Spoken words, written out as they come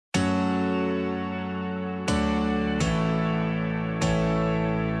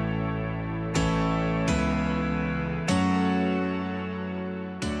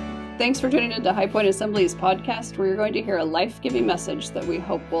Thanks for tuning into High Point Assembly's podcast, where you're going to hear a life-giving message that we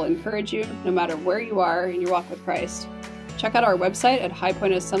hope will encourage you no matter where you are in your walk with Christ. Check out our website at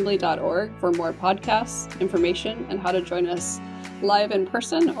highpointassembly.org for more podcasts, information, and how to join us live in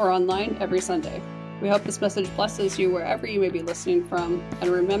person or online every Sunday. We hope this message blesses you wherever you may be listening from, and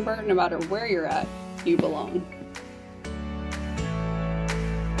remember, no matter where you're at, you belong.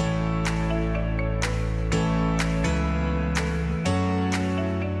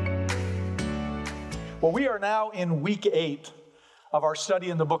 Well, we are now in week 8 of our study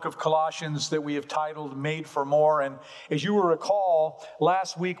in the book of Colossians that we have titled Made for More. And as you will recall,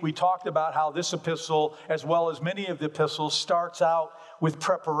 last week we talked about how this epistle, as well as many of the epistles, starts out with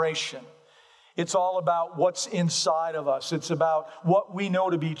preparation. It's all about what's inside of us. It's about what we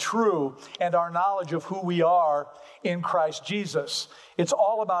know to be true and our knowledge of who we are in Christ Jesus. It's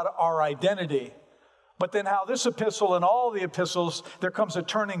all about our identity. But then how this epistle and all the epistles, there comes a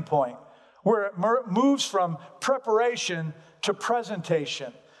turning point where it moves from preparation to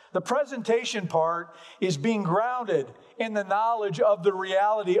presentation. The presentation part is being grounded in the knowledge of the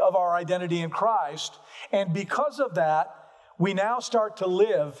reality of our identity in Christ. And because of that, we now start to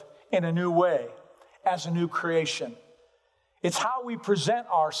live in a new way, as a new creation. It's how we present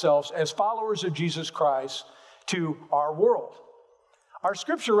ourselves as followers of Jesus Christ to our world. Our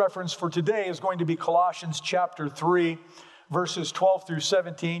scripture reference for today is going to be Colossians chapter 3, verses 12 through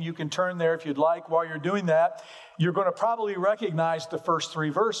 17. You can turn there if you'd like. While you're doing that, you're going to probably recognize the first 3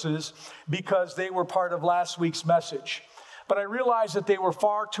 verses because they were part of last week's message. But I realized that they were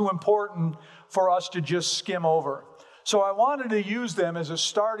far too important for us to just skim over. So I wanted to use them as a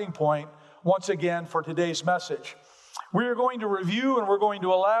starting point once again for today's message. We are going to review and we're going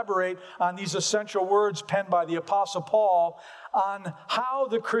to elaborate on these essential words penned by the Apostle Paul on how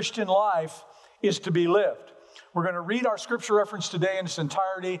the Christian life is to be lived. We're going to read our scripture reference today in its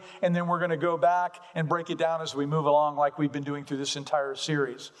entirety, and then we're going to go back and break it down as we move along like we've been doing through this entire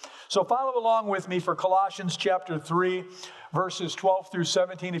series. So follow along with me for Colossians chapter 3, verses 12 through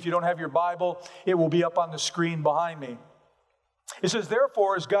 17. If you don't have your Bible, it will be up on the screen behind me. It says,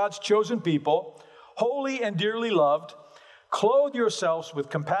 "Therefore, as God's chosen people, holy and dearly loved, clothe yourselves with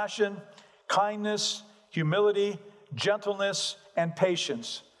compassion, kindness, humility, gentleness, and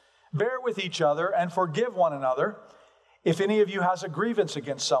patience. Bear with each other and forgive one another if any of you has a grievance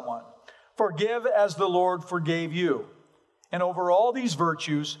against someone. Forgive as the Lord forgave you. And over all these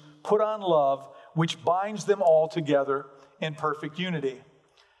virtues, put on love, which binds them all together in perfect unity.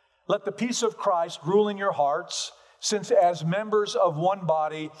 Let the peace of Christ rule in your hearts, since as members of one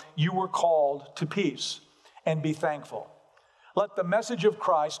body you were called to peace, and be thankful. Let the message of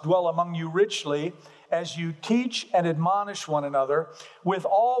Christ dwell among you richly as you teach and admonish one another with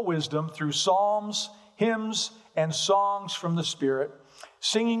all wisdom through psalms, hymns, and songs from the Spirit,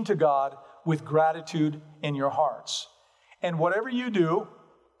 singing to God with gratitude in your hearts. And whatever you do,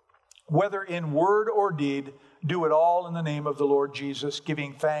 whether in word or deed, do it all in the name of the Lord Jesus,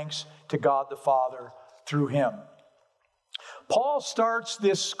 giving thanks to God the Father through him." Paul starts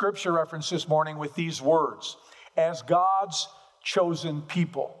this scripture reference this morning with these words, "as God's chosen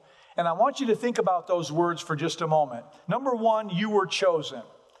people." And I want you to think about those words for just a moment. Number one, you were chosen.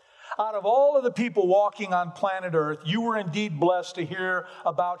 Out of all of the people walking on planet Earth, you were indeed blessed to hear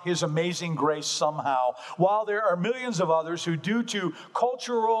about his amazing grace somehow, while there are millions of others who, due to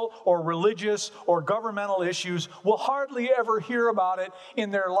cultural or religious or governmental issues, will hardly ever hear about it in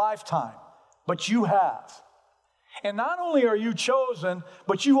their lifetime. But you have. And not only are you chosen,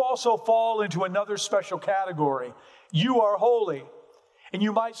 but you also fall into another special category. You are holy. And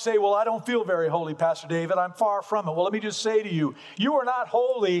you might say, "Well, I don't feel very holy, Pastor David. I'm far from it." Well, let me just say to you, you are not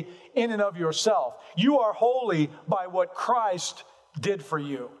holy in and of yourself. You are holy by what Christ did for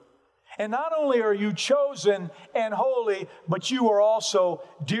you. And not only are you chosen and holy, but you are also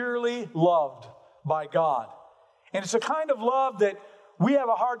dearly loved by God. And it's a kind of love that we have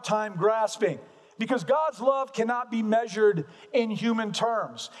a hard time grasping, because God's love cannot be measured in human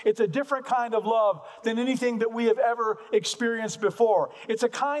terms. It's a different kind of love than anything that we have ever experienced before. It's a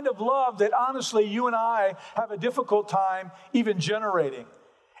kind of love that honestly you and I have a difficult time even generating.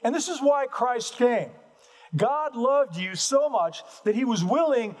 And this is why Christ came. God loved you so much that he was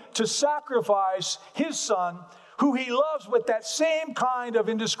willing to sacrifice his son, who he loves with that same kind of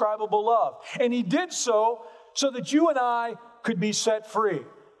indescribable love. And he did so that you and I could be set free.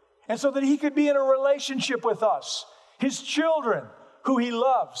 And so that he could be in a relationship with us, his children, who he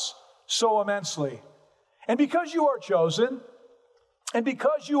loves so immensely. And because you are chosen, and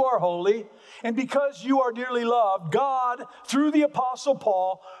because you are holy, and because you are dearly loved, God, through the Apostle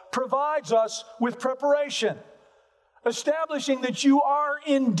Paul, provides us with preparation. establishing that you are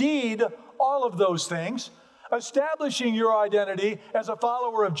indeed all of those things, establishing your identity as a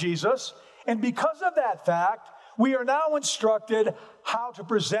follower of Jesus. And because of that fact, we are now instructed how to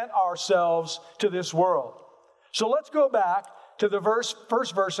present ourselves to this world. So let's go back to the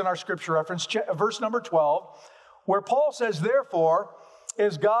first verse in our scripture reference, verse number 12, where Paul says, "Therefore,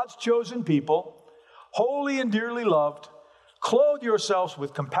 as God's chosen people, holy and dearly loved, clothe yourselves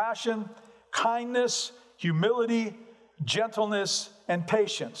with compassion, kindness, humility, gentleness, and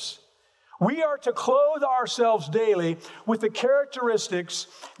patience." We are to clothe ourselves daily with the characteristics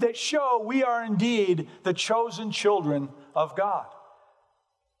that show we are indeed the chosen children of God.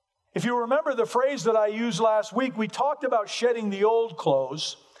 If you remember the phrase that I used last week, we talked about shedding the old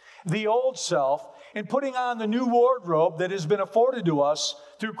clothes, the old self, and putting on the new wardrobe that has been afforded to us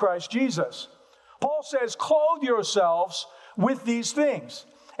through Christ Jesus. Paul says, clothe yourselves with these things.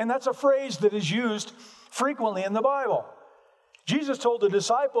 And that's a phrase that is used frequently in the Bible. Jesus told the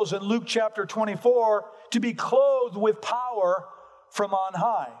disciples in Luke chapter 24 to be clothed with power from on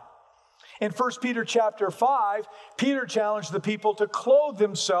high. In 1 Peter chapter 5, Peter challenged the people to clothe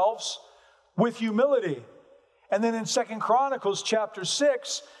themselves with humility. And then in 2 Chronicles chapter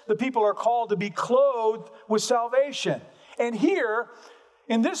 6, the people are called to be clothed with salvation. And here,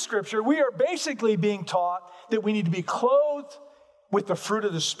 in this scripture, we are basically being taught that we need to be clothed with the fruit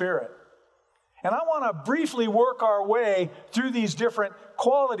of the Spirit. And I want to briefly work our way through these different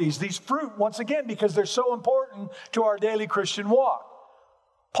qualities, these fruit, once again, because they're so important to our daily Christian walk.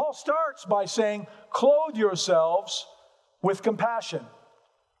 Paul starts by saying, clothe yourselves with compassion.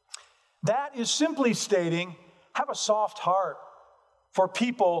 That is simply stating, have a soft heart for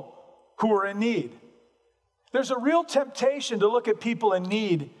people who are in need. There's a real temptation to look at people in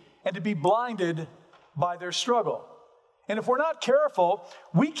need and to be blinded by their struggle. And if we're not careful,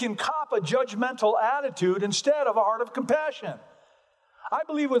 we can cop a judgmental attitude instead of a heart of compassion. I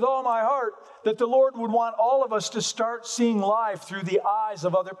believe with all my heart that the Lord would want all of us to start seeing life through the eyes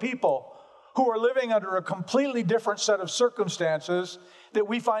of other people who are living under a completely different set of circumstances that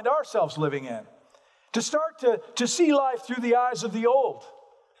we find ourselves living in. To start to see life through the eyes of the old,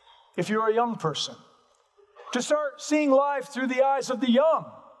 if you're a young person. To start seeing life through the eyes of the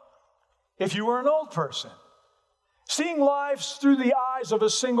young, if you were an old person. Seeing lives through the eyes of a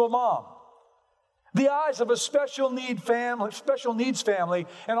single mom. The eyes of a special needs family,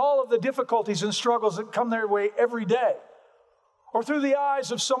 and all of the difficulties and struggles that come their way every day. Or through the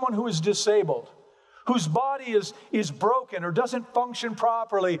eyes of someone who is disabled, whose body is broken or doesn't function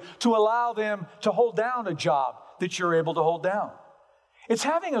properly to allow them to hold down a job that you're able to hold down. It's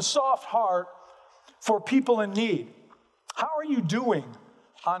having a soft heart for people in need. How are you doing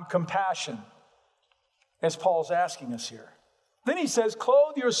on compassion, as Paul's asking us here? Then he says,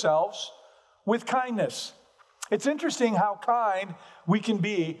 clothe yourselves with kindness. It's interesting how kind we can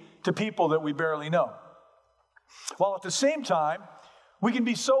be to people that we barely know. While at the same time, we can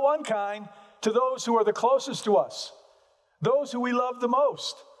be so unkind to those who are the closest to us, those who we love the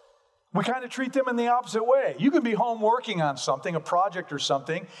most. We kind of treat them in the opposite way. You can be home working on something, a project or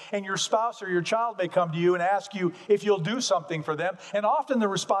something, and your spouse or your child may come to you and ask you if you'll do something for them. And often the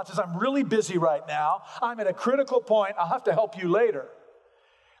response is, I'm really busy right now. I'm at a critical point. I'll have to help you later.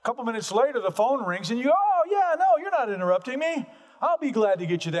 A couple minutes later, the phone rings and you go, oh, yeah, no, you're not interrupting me. I'll be glad to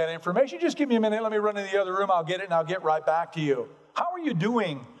get you that information. Just give me a minute. Let me run in the other room. I'll get it and I'll get right back to you. How are you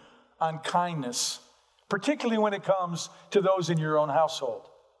doing on kindness, particularly when it comes to those in your own household?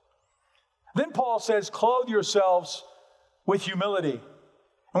 Then Paul says, clothe yourselves with humility.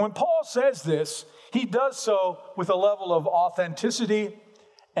 And when Paul says this, he does so with a level of authenticity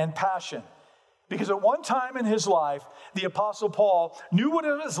and passion. Because at one time in his life, the Apostle Paul knew what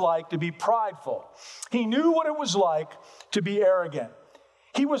it was like to be prideful. He knew what it was like to be arrogant.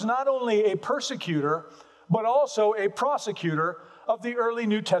 He was not only a persecutor, but also a prosecutor of the early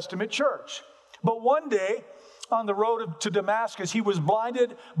New Testament church. But one day, on the road to Damascus, he was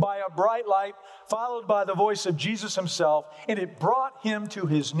blinded by a bright light, followed by the voice of Jesus himself, and it brought him to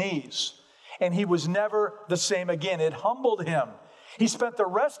his knees. And he was never the same again. It humbled him. He spent the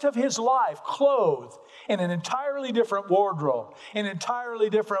rest of his life clothed in an entirely different wardrobe, in an entirely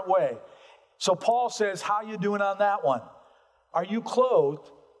different way. So Paul says, how are you doing on that one? Are you clothed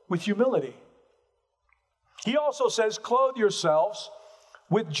with humility? He also says, clothe yourselves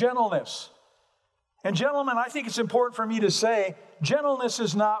with gentleness. And gentlemen, I think it's important for me to say, gentleness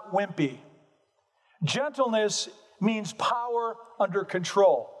is not wimpy. Gentleness means power under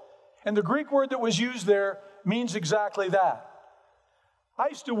control. And the Greek word that was used there means exactly that. I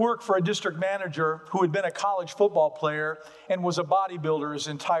used to work for a district manager who had been a college football player and was a bodybuilder his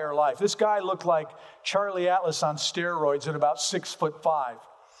entire life. This guy looked like Charlie Atlas on steroids at about 6'5".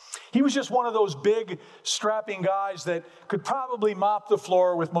 He was just one of those big, strapping guys that could probably mop the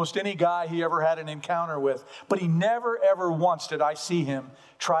floor with most any guy he ever had an encounter with. But he never, ever once did I see him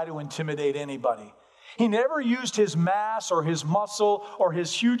try to intimidate anybody. He never used his mass or his muscle or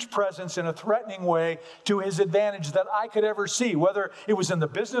his huge presence in a threatening way to his advantage that I could ever see, whether it was in the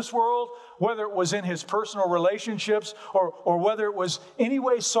business world, whether it was in his personal relationships, or whether it was any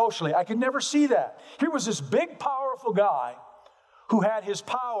way socially. I could never see that. Here was this big, powerful guy who had his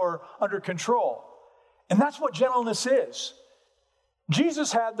power under control. And that's what gentleness is.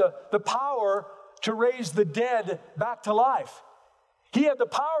 Jesus had the power to raise the dead back to life. He had the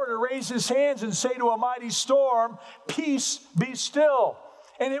power to raise his hands and say to a mighty storm, "Peace, be still."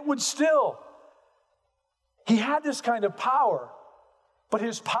 And it would still. He had this kind of power, but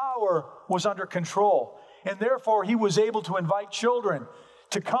his power was under control. And therefore, he was able to invite children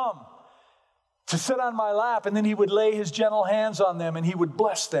to come, to sit on my lap, and then he would lay his gentle hands on them and he would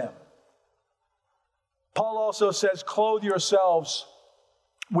bless them. Paul also says, "Clothe yourselves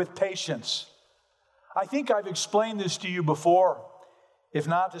with patience." I think I've explained this to you before. If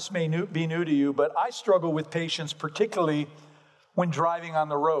not, this may be new to you, but I struggle with patience, particularly when driving on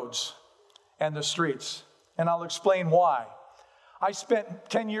the roads and the streets. And I'll explain why. I spent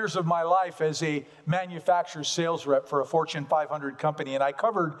 10 years of my life as a manufacturer sales rep for a Fortune 500 company, and I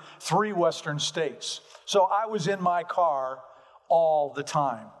covered 3 Western states. So I was in my car all the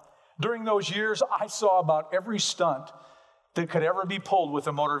time. During those years, I saw about every stunt that could ever be pulled with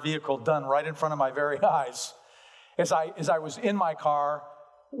a motor vehicle done right in front of my very eyes as I was in my car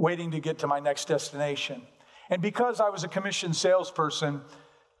waiting to get to my next destination. And because I was a commissioned salesperson,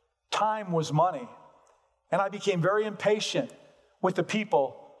 time was money. And I became very impatient with the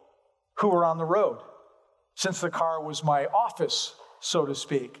people who were on the road, since the car was my office, so to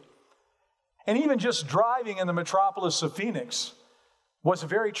speak. And even just driving in the metropolis of Phoenix was a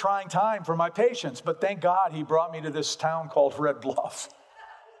very trying time for my patience. But thank God he brought me to this town called Red Bluff.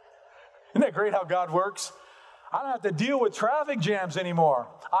 Isn't that great how God works? I don't have to deal with traffic jams anymore.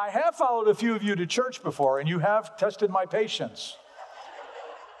 I have followed a few of you to church before, and you have tested my patience.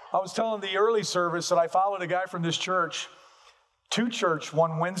 I was telling the early service that I followed a guy from this church to church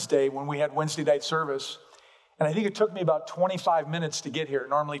one Wednesday when we had Wednesday night service. And I think it took me about 25 minutes to get here. It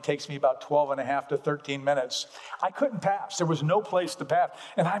normally takes me about 12 and a half to 13 minutes. I couldn't pass. There was no place to pass.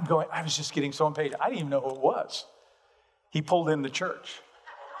 And I was just getting so impatient. I didn't even know who it was. He pulled in the church.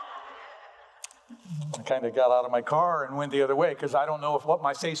 I kind of got out of my car and went the other way because I don't know if what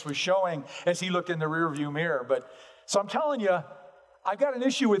my face was showing as he looked in the rearview mirror. So I'm telling you, I've got an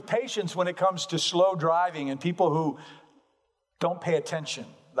issue with patience when it comes to slow driving and people who don't pay attention,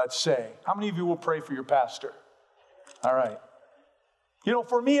 let's say. How many of you will pray for your pastor? All right. You know,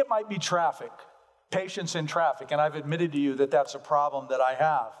 for me, it might be traffic, patience in traffic, and I've admitted to you that that's a problem that I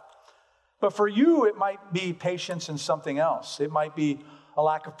have. But for you, it might be patience in something else. It might be a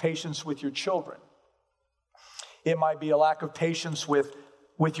lack of patience with your children. It might be a lack of patience with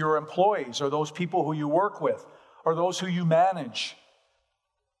your employees or those people who you work with or those who you manage.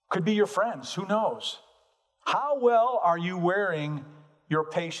 Could be your friends, who knows? How well are you wearing your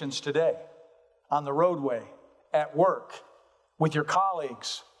patience today on the roadway, at work, with your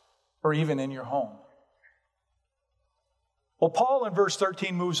colleagues, or even in your home? Well, Paul in verse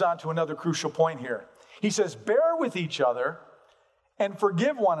 13 moves on to another crucial point here. He says, "Bear with each other and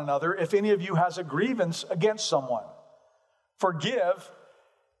forgive one another if any of you has a grievance against someone. Forgive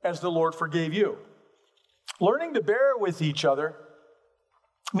as the Lord forgave you." Learning to bear with each other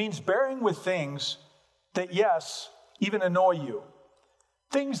means bearing with things that, yes, even annoy you.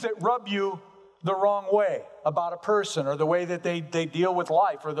 Things that rub you the wrong way about a person or the way that they deal with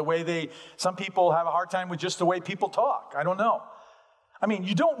life or the way some people have a hard time with just the way people talk. I don't know. I mean,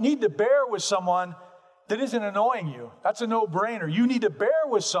 you don't need to bear with someone that isn't annoying you. That's a no-brainer. You need to bear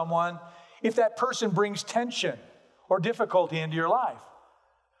with someone if that person brings tension or difficulty into your life.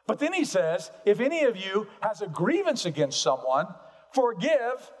 But then he says, if any of you has a grievance against someone,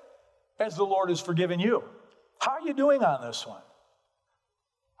 forgive as the Lord has forgiven you. How are you doing on this one?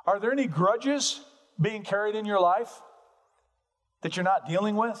 Are there any grudges being carried in your life that you're not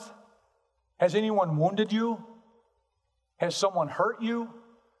dealing with? Has anyone wounded you? Has someone hurt you?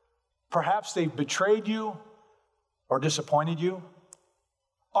 Perhaps they've betrayed you or disappointed you.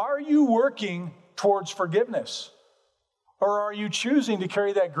 Are you working towards forgiveness? Or are you choosing to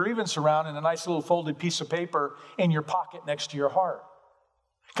carry that grievance around in a nice little folded piece of paper in your pocket next to your heart?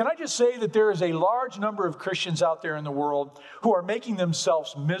 Can I just say that there is a large number of Christians out there in the world who are making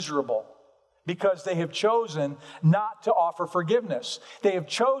themselves miserable because they have chosen not to offer forgiveness. They have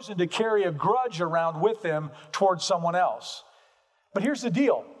chosen to carry a grudge around with them towards someone else. But here's the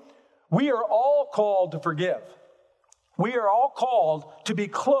deal. We are all called to forgive. We are all called to be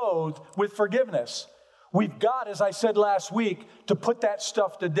clothed with forgiveness. We've got, as I said last week, to put that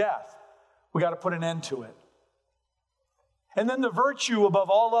stuff to death. We got to put an end to it. And then the virtue above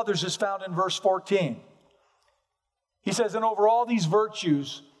all others is found in verse 14. He says, and over all these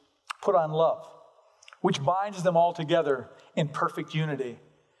virtues, put on love, which binds them all together in perfect unity.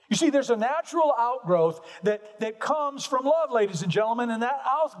 You see, there's a natural outgrowth that comes from love, ladies and gentlemen, and that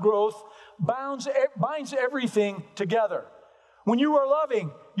outgrowth binds everything together. When you are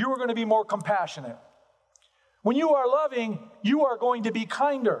loving, you are going to be more compassionate. When you are loving, you are going to be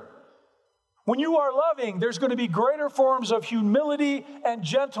kinder. When you are loving, there's going to be greater forms of humility and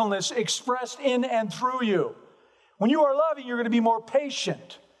gentleness expressed in and through you. When you are loving, you're going to be more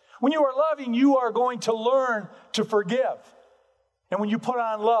patient. When you are loving, you are going to learn to forgive. And when you put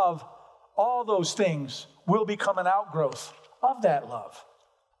on love, all those things will become an outgrowth of that love.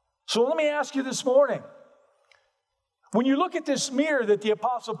 So let me ask you this morning, when you look at this mirror that the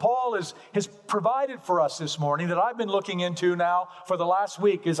Apostle Paul has provided for us this morning, that I've been looking into now for the last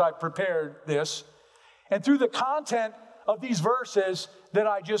week as I prepared this, and through the content of these verses that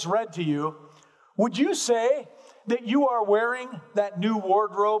I just read to you, would you say that you are wearing that new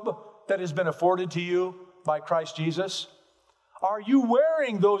wardrobe that has been afforded to you by Christ Jesus? Are you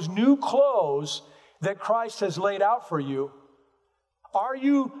wearing those new clothes that Christ has laid out for you? Are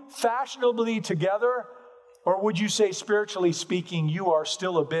you fashionably together? Or would you say, spiritually speaking, you are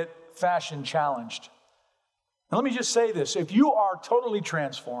still a bit fashion challenged? And let me just say this. If you are totally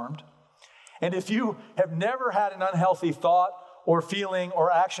transformed, and if you have never had an unhealthy thought or feeling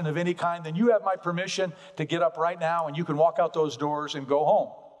or action of any kind, then you have my permission to get up right now and you can walk out those doors and go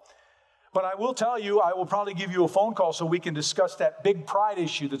home. But I will tell you, I will probably give you a phone call so we can discuss that big pride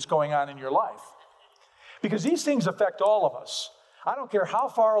issue that's going on in your life. Because these things affect all of us. I don't care how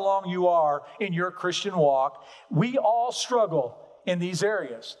far along you are in your Christian walk, we all struggle in these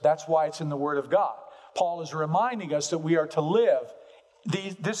areas. That's why it's in the Word of God. Paul is reminding us that we are to live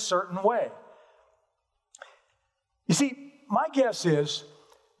this certain way. You see, my guess is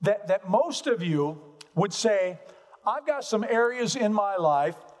that most of you would say, I've got some areas in my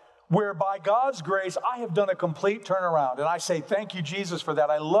life where by God's grace, I have done a complete turnaround. And I say, thank you, Jesus, for that.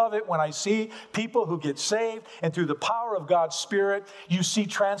 I love it when I see people who get saved, and through the power of God's Spirit, you see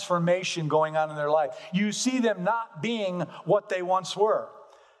transformation going on in their life. You see them not being what they once were.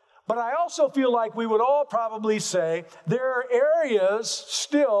 But I also feel like we would all probably say, there are areas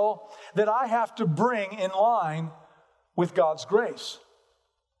still that I have to bring in line with God's grace.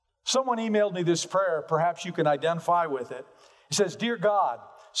 Someone emailed me this prayer. Perhaps you can identify with it. It says, Dear God,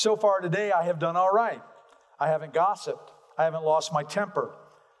 so far today, I have done all right. I haven't gossiped. I haven't lost my temper.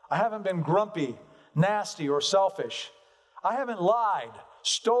 I haven't been grumpy, nasty, or selfish. I haven't lied,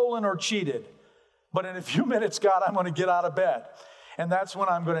 stolen, or cheated. But in a few minutes, God, I'm going to get out of bed. And that's when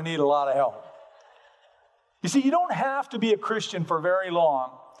I'm going to need a lot of help. You see, you don't have to be a Christian for very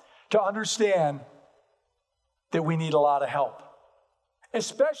long to understand that we need a lot of help.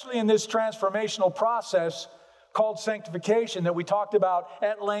 Especially in this transformational process called sanctification that we talked about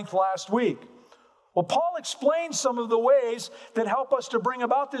at length last week. Well, Paul explains some of the ways that help us to bring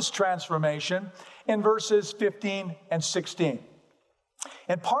about this transformation in verses 15 and 16.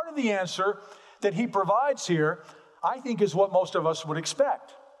 And part of the answer that he provides here, I think, is what most of us would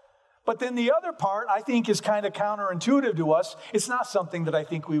expect. But then the other part, I think, is kind of counterintuitive to us. It's not something that I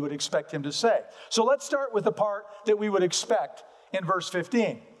think we would expect him to say. So let's start with the part that we would expect in verse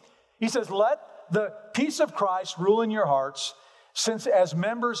 15. He says, let the peace of Christ rule in your hearts, since as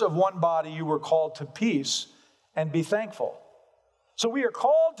members of one body you were called to peace, and be thankful. So we are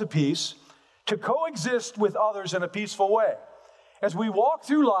called to peace, to coexist with others in a peaceful way. As we walk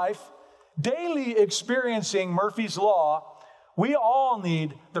through life, daily experiencing Murphy's Law, we all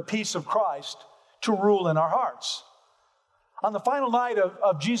need the peace of Christ to rule in our hearts. On the final night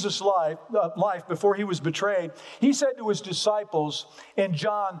of Jesus' life before he was betrayed, he said to his disciples in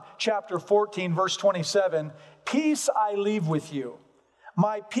John chapter 14, verse 27, Peace I leave with you.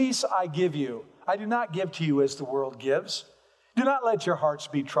 My peace I give you. I do not give to you as the world gives. Do not let your hearts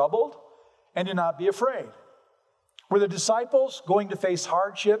be troubled, and do not be afraid. Were the disciples going to face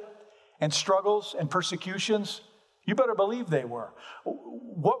hardship and struggles and persecutions? You better believe they were.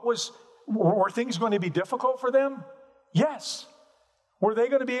 Were things going to be difficult for them? Yes. Were they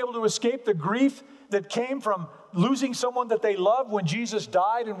going to be able to escape the grief that came from losing someone that they love when Jesus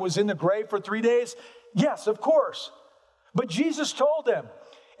died and was in the grave for 3 days? Yes, of course. But Jesus told them,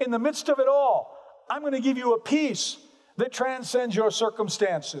 in the midst of it all, I'm going to give you a peace that transcends your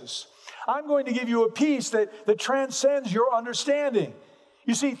circumstances. I'm going to give you a peace that transcends your understanding.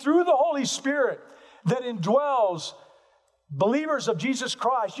 You see, through the Holy Spirit that indwells believers of Jesus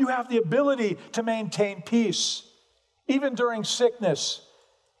Christ, you have the ability to maintain peace, even during sickness,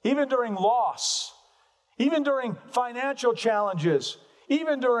 even during loss, even during financial challenges,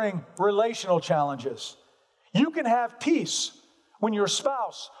 even during relational challenges. You can have peace when your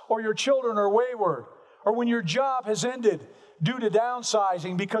spouse or your children are wayward, or when your job has ended due to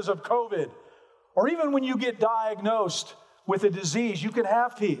downsizing because of COVID, or even when you get diagnosed with a disease, you can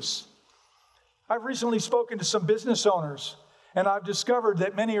have peace. I've recently spoken to some business owners, and I've discovered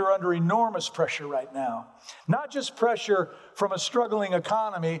that many are under enormous pressure right now. Not just pressure from a struggling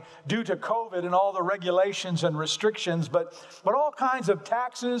economy due to COVID and all the regulations and restrictions, but all kinds of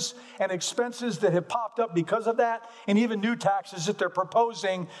taxes and expenses that have popped up because of that, and even new taxes that they're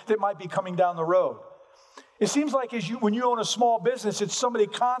proposing that might be coming down the road. It seems like when you own a small business, it's somebody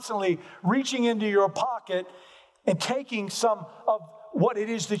constantly reaching into your pocket and taking some of what it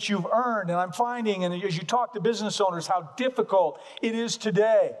is that you've earned. And I'm finding, and as you talk to business owners, how difficult it is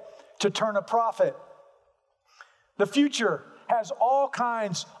today to turn a profit. The future has all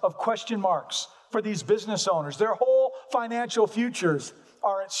kinds of question marks for these business owners. Their whole financial futures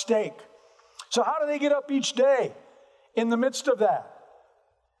are at stake. So how do they get up each day in the midst of that?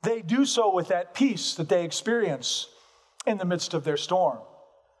 They do so with that peace that they experience in the midst of their storm.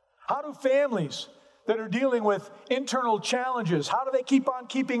 How do families that are dealing with internal challenges, how do they keep on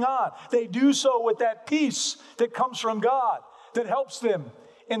keeping on? They do so with that peace that comes from God that helps them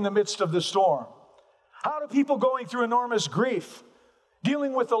in the midst of the storm. How do people going through enormous grief,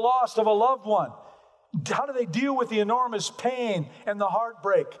 dealing with the loss of a loved one, how do they deal with the enormous pain and the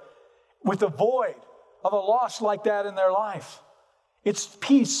heartbreak with the void of a loss like that in their life? It's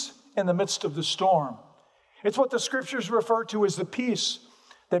peace in the midst of the storm. It's what the scriptures refer to as the peace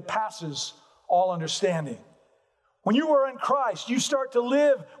that passes all understanding. When you are in Christ, you start to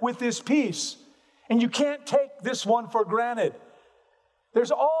live with this peace, and you can't take this one for granted.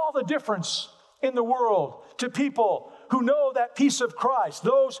 There's all the difference in the world to people who know that peace of Christ,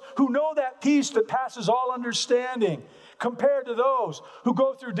 those who know that peace that passes all understanding, compared to those who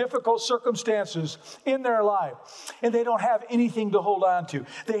go through difficult circumstances in their life, and they don't have anything to hold on to.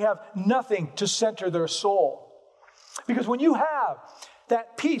 They have nothing to center their soul. Because when you have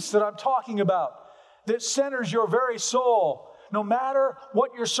that peace that I'm talking about, that centers your very soul, no matter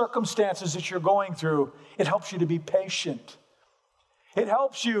what your circumstances that you're going through, it helps you to be patient. It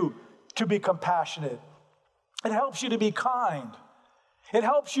helps you to be compassionate. It helps you to be kind. It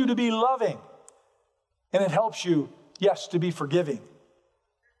helps you to be loving. And it helps you, yes, to be forgiving.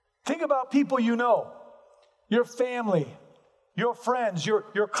 Think about people you know, your family, your friends,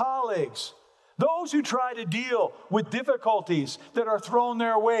 your colleagues, those who try to deal with difficulties that are thrown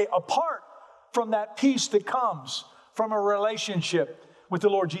their way apart from that peace that comes from a relationship with the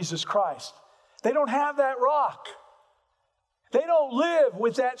Lord Jesus Christ. They don't have that rock. They don't live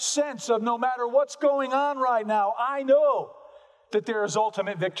with that sense of no matter what's going on right now, I know that there is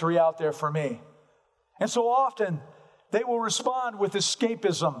ultimate victory out there for me. And so often, they will respond with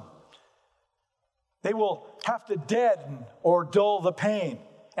escapism. They will have to deaden or dull the pain.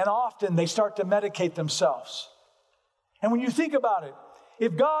 And often they start to medicate themselves. And when you think about it,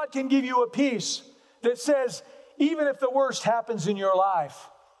 if God can give you a peace that says, even if the worst happens in your life,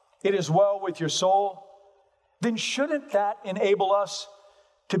 it is well with your soul, then shouldn't that enable us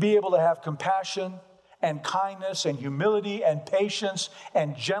to be able to have compassion and kindness and humility and patience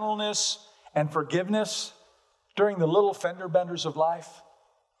and gentleness and forgiveness during the little fender benders of life?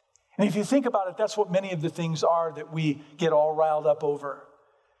 And if you think about it, that's what many of the things are that we get all riled up over.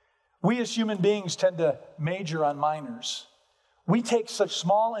 We as human beings tend to major on minors. We take such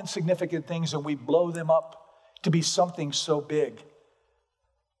small, insignificant things and we blow them up to be something so big.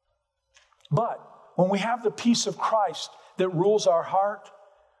 But when we have the peace of Christ that rules our heart,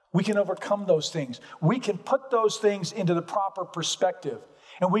 we can overcome those things. We can put those things into the proper perspective.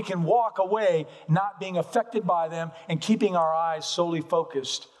 And we can walk away not being affected by them and keeping our eyes solely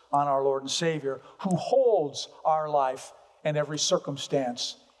focused on our Lord and Savior, who holds our life and every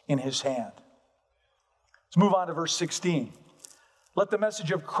circumstance in his hand. Let's move on to verse 16. Let the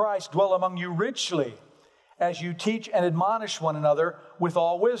message of Christ dwell among you richly as you teach and admonish one another with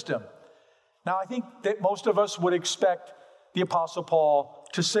all wisdom. Now, I think that most of us would expect the Apostle Paul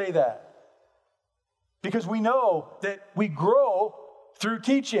to say that, because we know that we grow through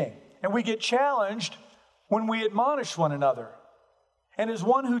teaching and we get challenged when we admonish one another. And as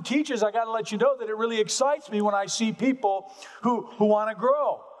one who teaches, I got to let you know that it really excites me when I see people who want to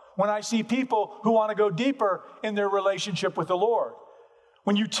grow, when I see people who want to go deeper in their relationship with the Lord.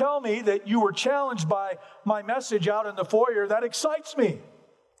 When you tell me that you were challenged by my message out in the foyer, that excites me.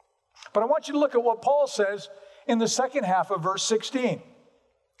 But I want you to look at what Paul says in the second half of verse 16.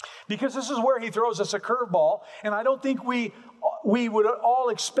 Because this is where he throws us a curveball, and I don't think we would all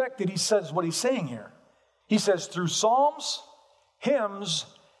expect that he says what he's saying here. He says, through psalms, hymns,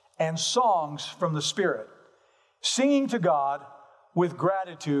 and songs from the Spirit, singing to God with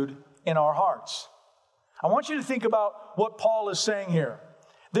gratitude in our hearts. I want you to think about what Paul is saying here.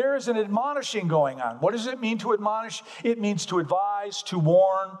 There is an admonishing going on. What does it mean to admonish? It means to advise, to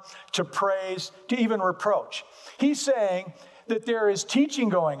warn, to praise, to even reproach. He's saying that there is teaching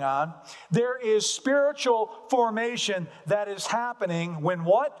going on. There is spiritual formation that is happening when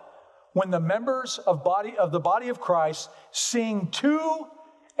what? When the members of the body of Christ sing to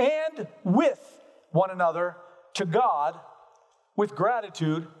and with one another to God with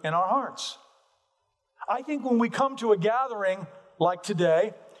gratitude in our hearts. I think when we come to a gathering like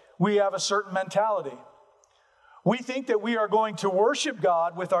today, we have a certain mentality. We think that we are going to worship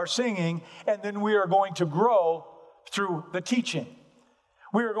God with our singing, and then we are going to grow through the teaching.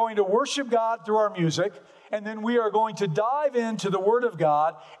 We are going to worship God through our music, and then we are going to dive into the Word of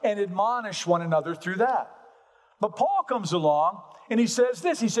God and admonish one another through that. But Paul comes along and he says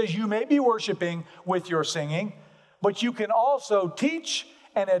this. He says, you may be worshiping with your singing, but you can also teach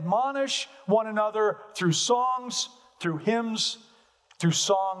and admonish one another through songs, through hymns, through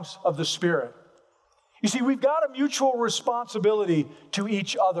songs of the Spirit. You see, we've got a mutual responsibility to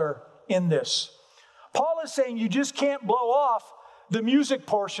each other in this. Paul is saying you just can't blow off the music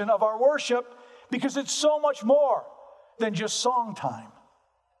portion of our worship because it's so much more than just song time.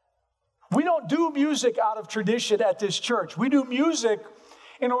 We don't do music out of tradition at this church. We do music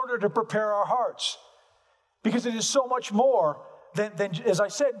in order to prepare our hearts because it is so much more than, as I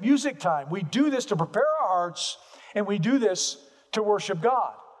said, music time. We do this to prepare our hearts, and we do this to worship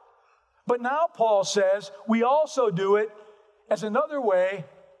God. But now Paul says we also do it as another way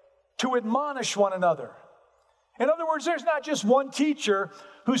to admonish one another. In other words, there's not just one teacher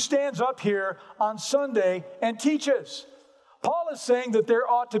who stands up here on Sunday and teaches. Paul is saying that there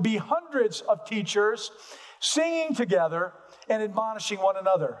ought to be hundreds of teachers singing together and admonishing one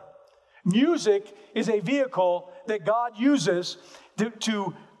another. Music is a vehicle that God uses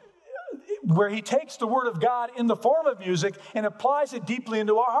to where he takes the Word of God in the form of music and applies it deeply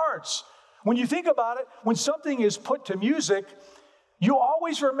into our hearts. When you think about it, when something is put to music, you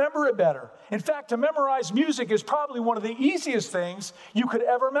always remember it better. In fact, to memorize music is probably one of the easiest things you could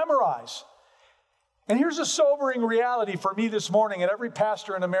ever memorize. And here's a sobering reality for me this morning and every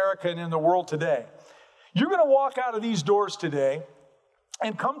pastor in America and in the world today. You're going to walk out of these doors today,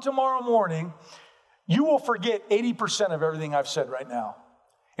 and come tomorrow morning, you will forget 80% of everything I've said right now.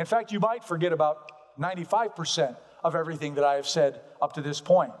 In fact, you might forget about 95% of everything that I have said up to this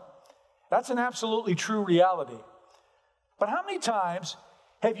point. That's an absolutely true reality. But how many times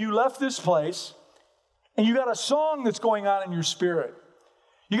have you left this place and you got a song that's going on in your spirit?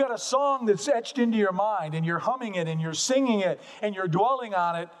 You got a song that's etched into your mind, and you're humming it and you're singing it and you're dwelling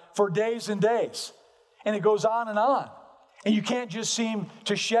on it for days and days. And it goes on. And you can't just seem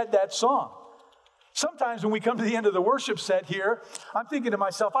to shed that song. Sometimes when we come to the end of the worship set here, I'm thinking to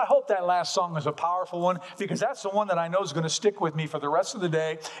myself, I hope that last song is a powerful one, because that's the one that I know is going to stick with me for the rest of the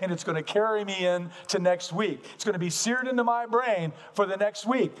day, and it's going to carry me into next week. It's going to be seared into my brain for the next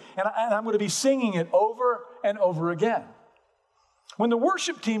week, and I'm going to be singing it over and over again. When the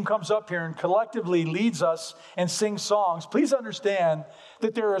worship team comes up here and collectively leads us and sings songs, please understand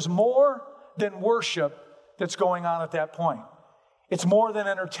that there is more than worship that's going on at that point. It's more than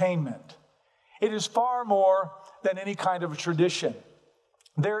entertainment. It is far more than any kind of a tradition.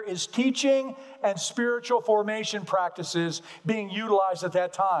 There is teaching and spiritual formation practices being utilized at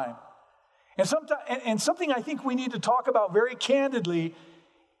that time. And something I think we need to talk about very candidly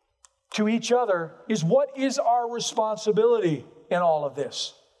to each other is, what is our responsibility in all of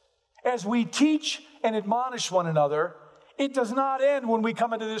this? As we teach and admonish one another, it does not end when we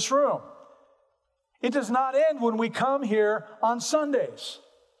come into this room. It does not end when we come here on Sundays.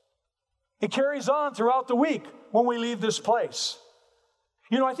 It carries on throughout the week when we leave this place.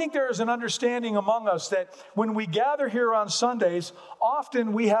 You know, I think there is an understanding among us that when we gather here on Sundays,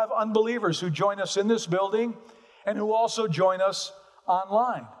 often we have unbelievers who join us in this building and who also join us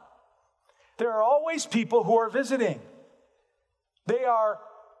online. There are always people who are visiting. They are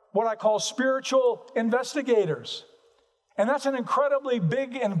what I call spiritual investigators. And that's an incredibly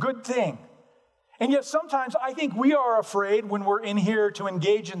big and good thing. And yet sometimes I think we are afraid when we're in here to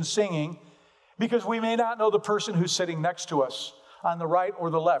engage in singing because we may not know the person who's sitting next to us on the right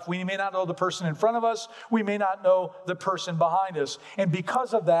or the left. We may not know the person in front of us. We may not know the person behind us. And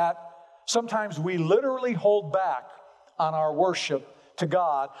because of that, sometimes we literally hold back on our worship to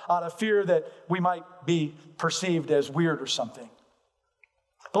God out of fear that we might be perceived as weird or something.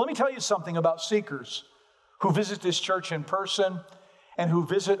 But let me tell you something about seekers who visit this church in person and who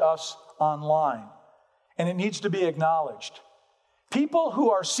visit us online. And it needs to be acknowledged. People who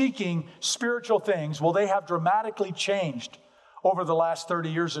are seeking spiritual things, well, they have dramatically changed over the last 30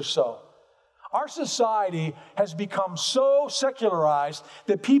 years or so. Our society has become so secularized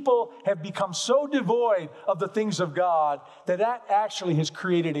that people have become so devoid of the things of God that actually has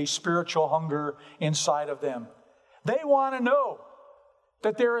created a spiritual hunger inside of them. They want to know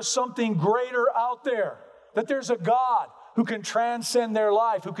that there is something greater out there, that there's a God who can transcend their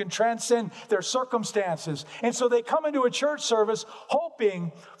life, who can transcend their circumstances. And so they come into a church service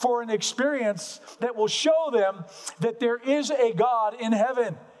hoping for an experience that will show them that there is a God in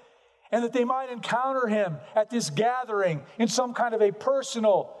heaven and that they might encounter him at this gathering in some kind of a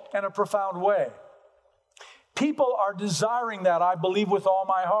personal and a profound way. People are desiring that, I believe, with all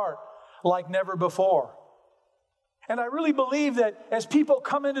my heart, like never before. And I really believe that as people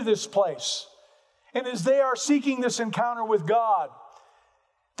come into this place, and as they are seeking this encounter with God,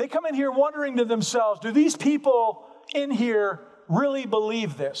 they come in here wondering to themselves, do these people in here really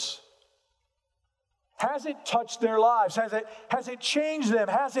believe this? Has it touched their lives? Has it changed them?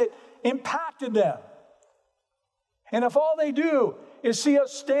 Has it impacted them? And if all they do is see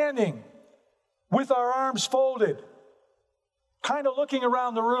us standing with our arms folded, kind of looking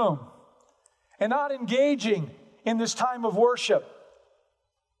around the room and not engaging in this time of worship,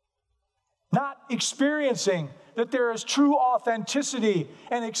 not experiencing that there is true authenticity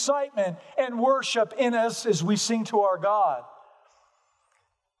and excitement and worship in us as we sing to our God,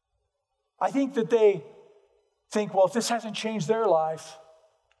 I think that they think, well, if this hasn't changed their life,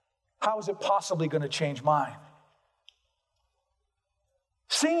 how is it possibly going to change mine?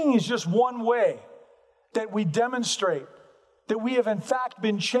 Singing is just one way that we demonstrate that we have in fact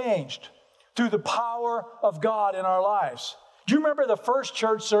been changed through the power of God in our lives. Do you remember the first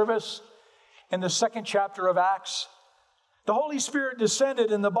church service in the second chapter of Acts? The Holy Spirit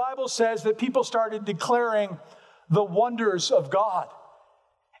descended, and the Bible says that people started declaring the wonders of God.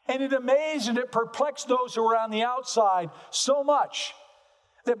 And it amazed and it perplexed those who were on the outside so much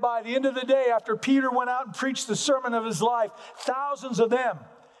that by the end of the day, after Peter went out and preached the sermon of his life, thousands of them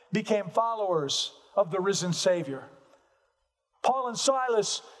became followers of the risen Savior. Paul and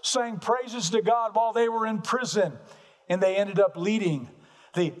Silas sang praises to God while they were in prison, and they ended up leading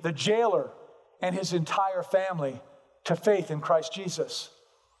the jailer and his entire family to faith in Christ Jesus.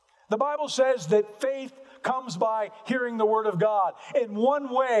 The Bible says that faith comes by hearing the Word of God. And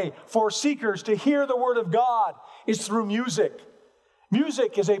one way for seekers to hear the Word of God is through music.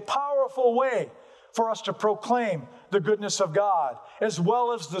 Music is a powerful way for us to proclaim the goodness of God, as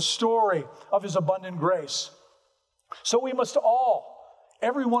well as the story of His abundant grace. So we must all,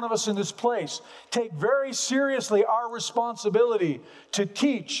 every one of us in this place, take very seriously our responsibility to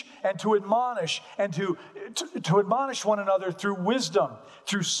teach and to admonish and to admonish one another through wisdom,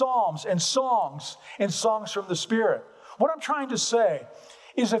 through psalms and songs from the Spirit. What I'm trying to say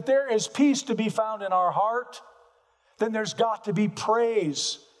is if there is peace to be found in our heart, then there's got to be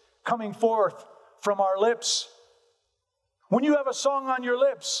praise coming forth from our lips. When you have a song on your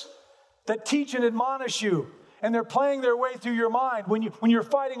lips that teach and admonish you, and they're playing their way through your mind when you're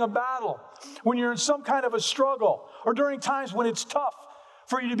fighting a battle, when you're in some kind of a struggle, or during times when it's tough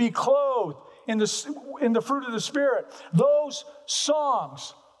for you to be clothed in the fruit of the Spirit, those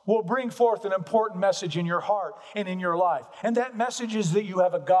songs will bring forth an important message in your heart and in your life. And that message is that you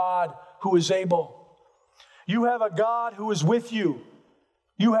have a God who is able. You have a God who is with you.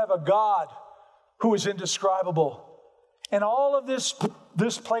 You have a God who is indescribable. And all of this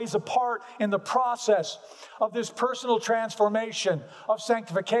plays a part in the process of this personal transformation of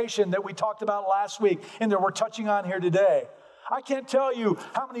sanctification that we talked about last week and that we're touching on here today. I can't tell you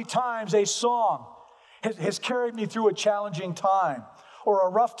how many times a song has carried me through a challenging time or a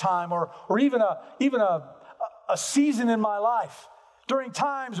rough time or even a season in my life. During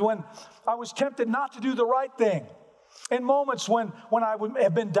times when I was tempted not to do the right thing. In moments when I would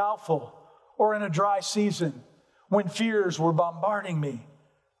have been doubtful or in a dry season. When fears were bombarding me.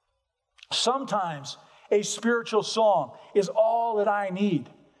 Sometimes a spiritual song is all that I need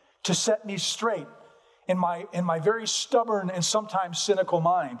to set me straight in my very stubborn and sometimes cynical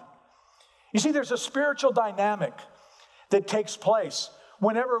mind. You see, there's a spiritual dynamic that takes place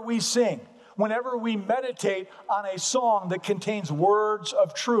whenever we sing. whenever we meditate on a song that contains words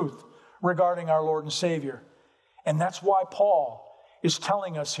of truth regarding our Lord and Savior. And that's why Paul is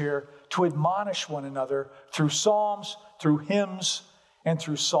telling us here to admonish one another through psalms, through hymns, and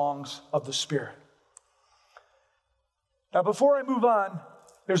through songs of the Spirit. Now, before I move on,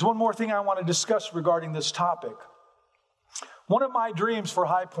 there's one more thing I want to discuss regarding this topic. One of my dreams for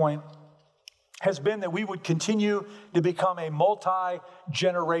High Point has been that we would continue to become a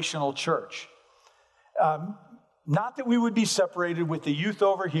multi-generational church. Not that we would be separated with the youth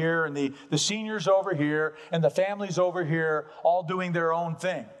over here and the seniors over here and the families over here all doing their own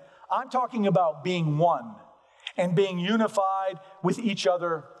thing. I'm talking about being one and being unified with each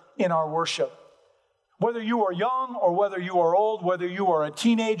other in our worship. Whether you are young or whether you are old, whether you are a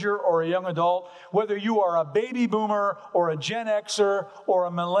teenager or a young adult, whether you are a baby boomer or a Gen Xer or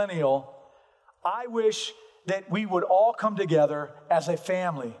a millennial, I wish that we would all come together as a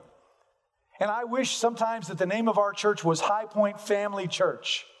family. And I wish sometimes that the name of our church was High Point Family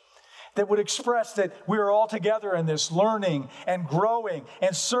Church, that would express that we are all together in this, learning and growing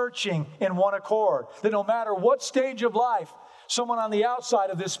and searching in one accord. That no matter what stage of life someone on the outside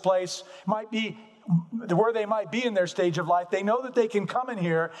of this place might be, where they might be in their stage of life, they know that they can come in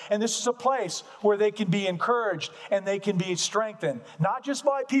here, and this is a place where they can be encouraged and they can be strengthened, not just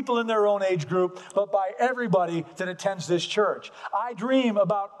by people in their own age group, but by everybody that attends this church. I dream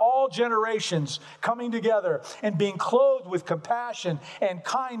about all generations coming together and being clothed with compassion and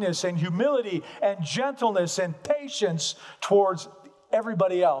kindness and humility and gentleness and patience towards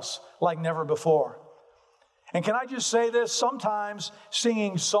everybody else like never before. And can I just say this? Sometimes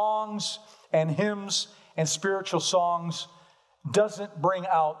singing songs and hymns and spiritual songs doesn't bring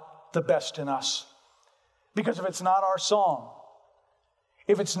out the best in us. Because if it's not our song,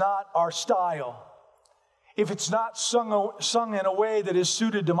 if it's not our style, if it's not sung in a way that is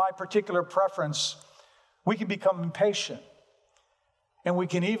suited to my particular preference, we can become impatient and we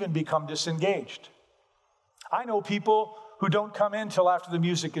can even become disengaged. I know people who don't come in till after the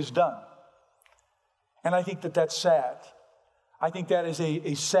music is done. And I think that that's sad. I think that is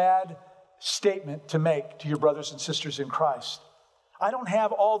a sad statement to make to your brothers and sisters in Christ. I don't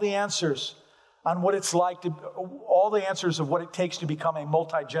have all the answers on what it's like all the answers of what it takes to become a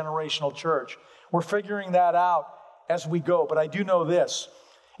multi-generational church. We're figuring that out as we go, but I do know this: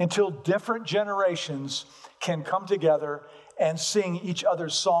 until different generations can come together and sing each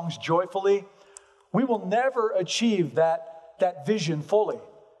other's songs joyfully, we will never achieve that vision fully.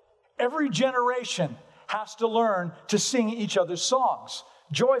 Every generation has to learn to sing each other's songs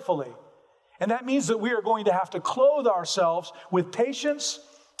joyfully. And that means that we are going to have to clothe ourselves with patience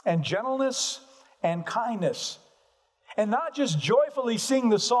and gentleness and kindness. And not just joyfully sing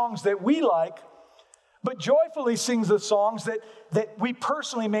the songs that we like, but joyfully sing the songs that we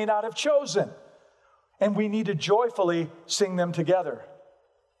personally may not have chosen. And we need to joyfully sing them together.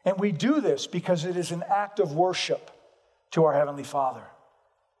 And we do this because it is an act of worship to our Heavenly Father.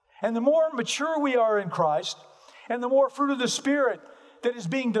 And the more mature we are in Christ, and the more fruit of the Spirit that is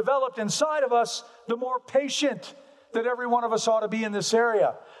being developed inside of us, the more patient that every one of us ought to be in this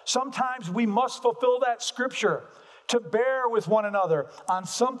area. Sometimes we must fulfill that scripture to bear with one another on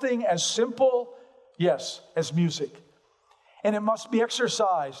something as simple, yes, as music. And it must be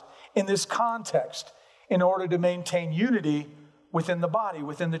exercised in this context in order to maintain unity within the body,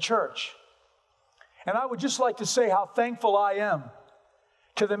 within the church. And I would just like to say how thankful I am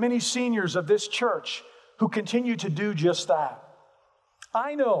to the many seniors of this church who continue to do just that.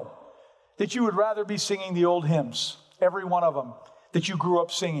 I know that you would rather be singing the old hymns, every one of them, that you grew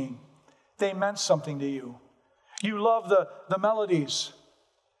up singing. They meant something to you. You love the melodies.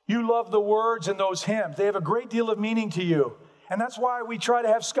 You love the words in those hymns. They have a great deal of meaning to you. And that's why we try to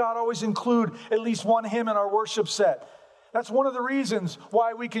have Scott always include at least one hymn in our worship set. That's one of the reasons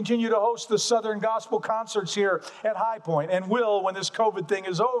why we continue to host the Southern Gospel concerts here at High Point, and will when this COVID thing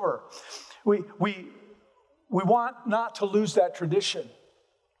is over. We want not to lose that tradition.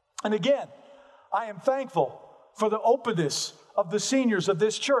 And again, I am thankful for the openness of the seniors of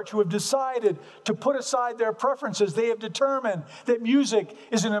this church who have decided to put aside their preferences. They have determined that music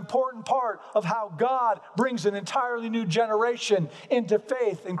is an important part of how God brings an entirely new generation into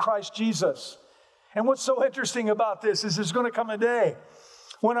faith in Christ Jesus. And what's so interesting about this is there's going to come a day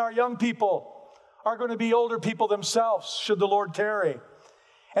when our young people are going to be older people themselves, should the Lord tarry.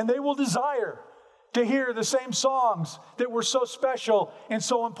 And they will desire to hear the same songs that were so special and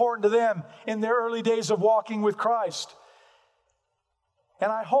so important to them in their early days of walking with Christ. And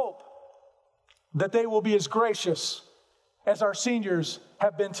I hope that they will be as gracious as our seniors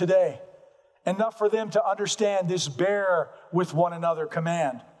have been today, enough for them to understand this bear with one another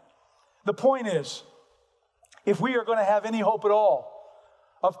command. The point is, if we are going to have any hope at all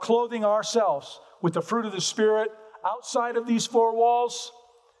of clothing ourselves with the fruit of the Spirit outside of these four walls,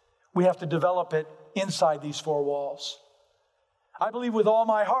 we have to develop it inside these four walls. I believe with all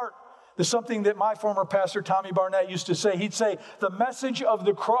my heart, there's something that my former pastor, Tommy Barnett, used to say. He'd say, the message of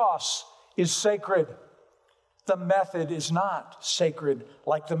the cross is sacred. The method is not sacred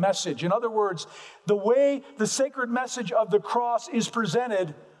like the message. In other words, the way the sacred message of the cross is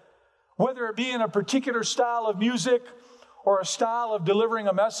presented, whether it be in a particular style of music or a style of delivering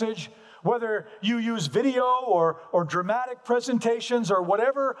a message, whether you use video or dramatic presentations or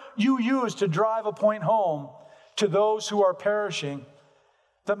whatever you use to drive a point home to those who are perishing,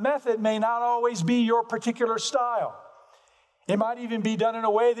 the method may not always be your particular style. It might even be done in a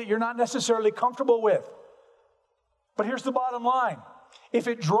way that you're not necessarily comfortable with. But here's the bottom line. If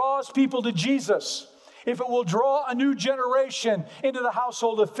it draws people to Jesus, if it will draw a new generation into the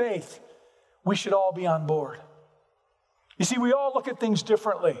household of faith, we should all be on board. You see, we all look at things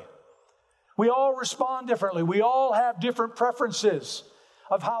differently. We all respond differently. We all have different preferences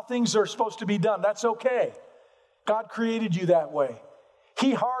of how things are supposed to be done. That's okay. God created you that way.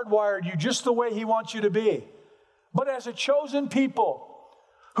 He hardwired you just the way He wants you to be. But as a chosen people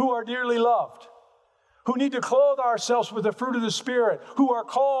who are dearly loved, who need to clothe ourselves with the fruit of the Spirit, who are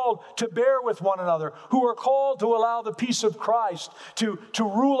called to bear with one another, who are called to allow the peace of Christ to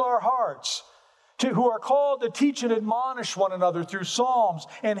rule our hearts, who are called to teach and admonish one another through psalms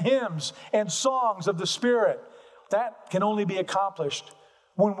and hymns and songs of the Spirit. That can only be accomplished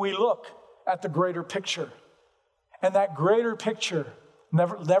when we look at the greater picture. And that greater picture,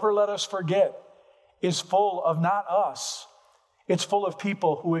 never let us forget, is full of not us. It's full of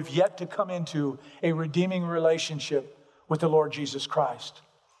people who have yet to come into a redeeming relationship with the Lord Jesus Christ.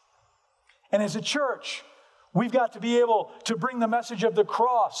 And as a church, we've got to be able to bring the message of the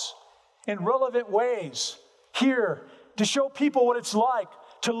cross in relevant ways here to show people what it's like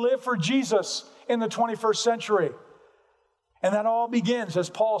to live for Jesus in the 21st century. And that all begins, as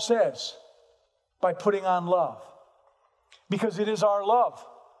Paul says, by putting on love. Because it is our love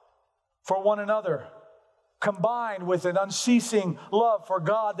for one another, combined with an unceasing love for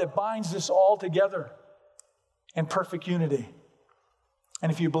God, that binds this all together in perfect unity.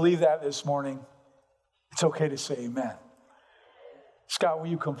 And if you believe that this morning, it's okay to say amen. Scott, will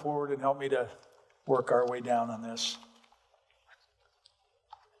you come forward and help me to work our way down on this?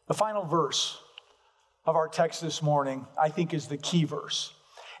 The final verse of our text this morning, I think, is the key verse.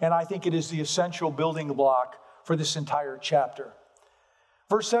 And I think it is the essential building block for this entire chapter.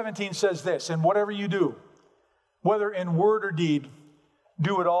 Verse 17 says this, and whatever you do, whether in word or deed,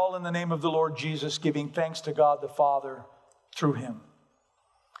 do it all in the name of the Lord Jesus, giving thanks to God the Father through Him.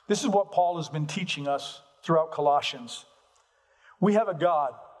 This is what Paul has been teaching us throughout Colossians. We have a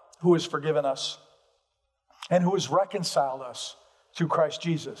God who has forgiven us and who has reconciled us through Christ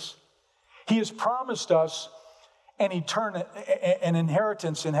Jesus. He has promised us an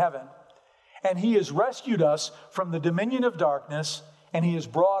inheritance in heaven, and He has rescued us from the dominion of darkness, and He has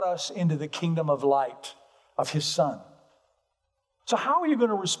brought us into the kingdom of light of His Son. So how are you going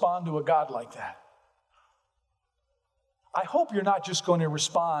to respond to a God like that? I hope you're not just going to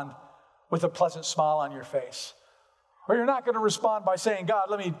respond with a pleasant smile on your face. Or you're not going to respond by saying, God,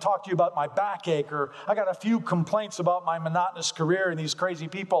 let me talk to you about my backache, or I got a few complaints about my monotonous career and these crazy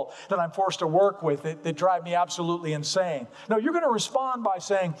people that I'm forced to work with that drive me absolutely insane. No, you're going to respond by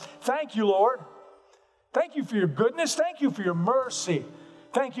saying, thank you, Lord. Thank you for your goodness. Thank you for your mercy.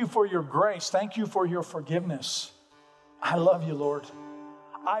 Thank you for your grace. Thank you for your forgiveness. I love you, Lord.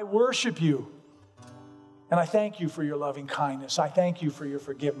 I worship you. And I thank you for your loving kindness. I thank you for your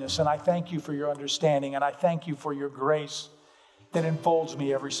forgiveness. And I thank you for your understanding. And I thank you for your grace that enfolds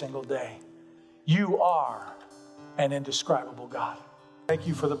me every single day. You are an indescribable God. Thank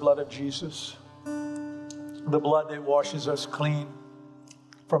you for the blood of Jesus, the blood that washes us clean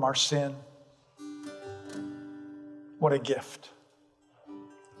from our sin. What a gift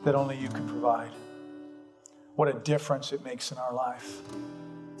that only you can provide. What a difference it makes in our life.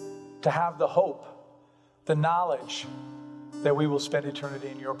 To have the hope, the knowledge that we will spend eternity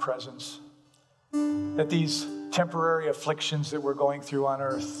in your presence. That these temporary afflictions that we're going through on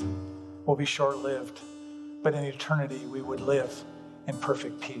earth will be short-lived, but in eternity we would live in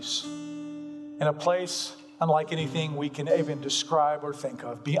perfect peace. In a place unlike anything we can even describe or think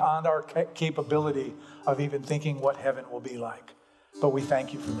of, beyond our capability of even thinking what heaven will be like. But we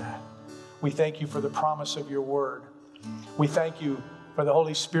thank you for that. We thank you for the promise of your word. We thank you for the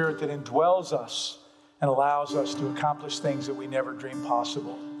Holy Spirit that indwells us and allows us to accomplish things that we never dreamed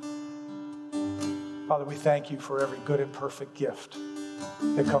possible. Father, we thank you for every good and perfect gift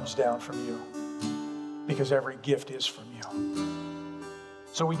that comes down from you, because every gift is from you.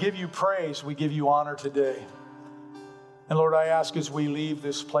 So we give you praise, we give you honor today. And Lord, I ask as we leave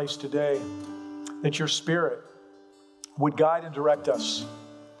this place today that your Spirit would guide and direct us.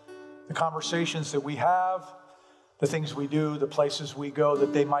 The conversations that we have, the things we do, the places we go,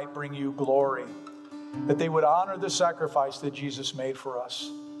 that they might bring you glory, that they would honor the sacrifice that Jesus made for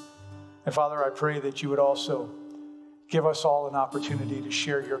us. And Father, I pray that you would also give us all an opportunity to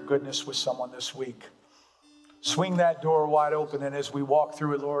share your goodness with someone this week. Swing that door wide open, and as we walk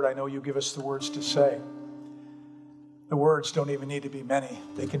through it, Lord, I know you give us the words to say. The words don't even need to be many.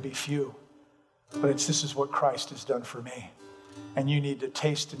 They can be few. But this is what Christ has done for me. And you need to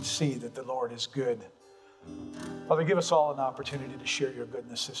taste and see that the Lord is good. Father, give us all an opportunity to share your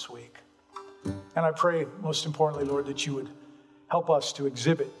goodness this week. And I pray, most importantly, Lord, that you would help us to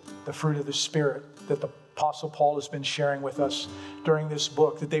exhibit the fruit of the Spirit that the Apostle Paul has been sharing with us during this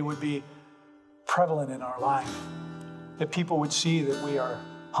book, that they would be prevalent in our life, that people would see that we are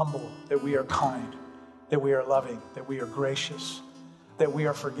humble, that we are kind, that we are loving, that we are gracious, that we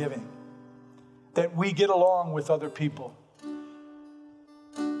are forgiving, that we get along with other people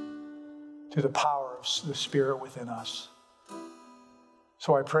through the power of the Spirit within us.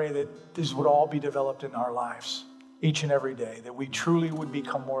 So I pray that this would all be developed in our lives each and every day, that we truly would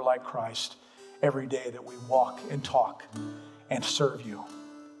become more like Christ every day that we walk and talk and serve you.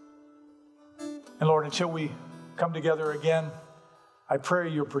 And Lord, until we come together again, I pray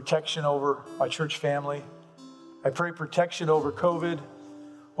your protection over my church family. I pray protection over COVID,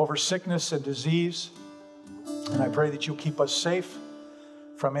 over sickness and disease. And I pray that you'll keep us safe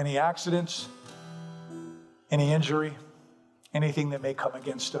from any accidents, any injury, anything that may come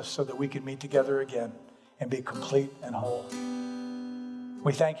against us, so that we can meet together again and be complete and whole.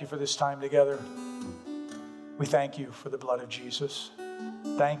 We thank you for this time together. We thank you for the blood of Jesus.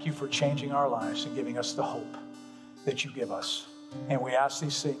 Thank you for changing our lives and giving us the hope that you give us. And we ask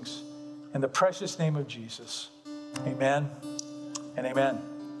these things in the precious name of Jesus. Amen and amen.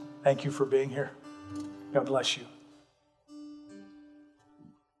 Thank you for being here. God bless you.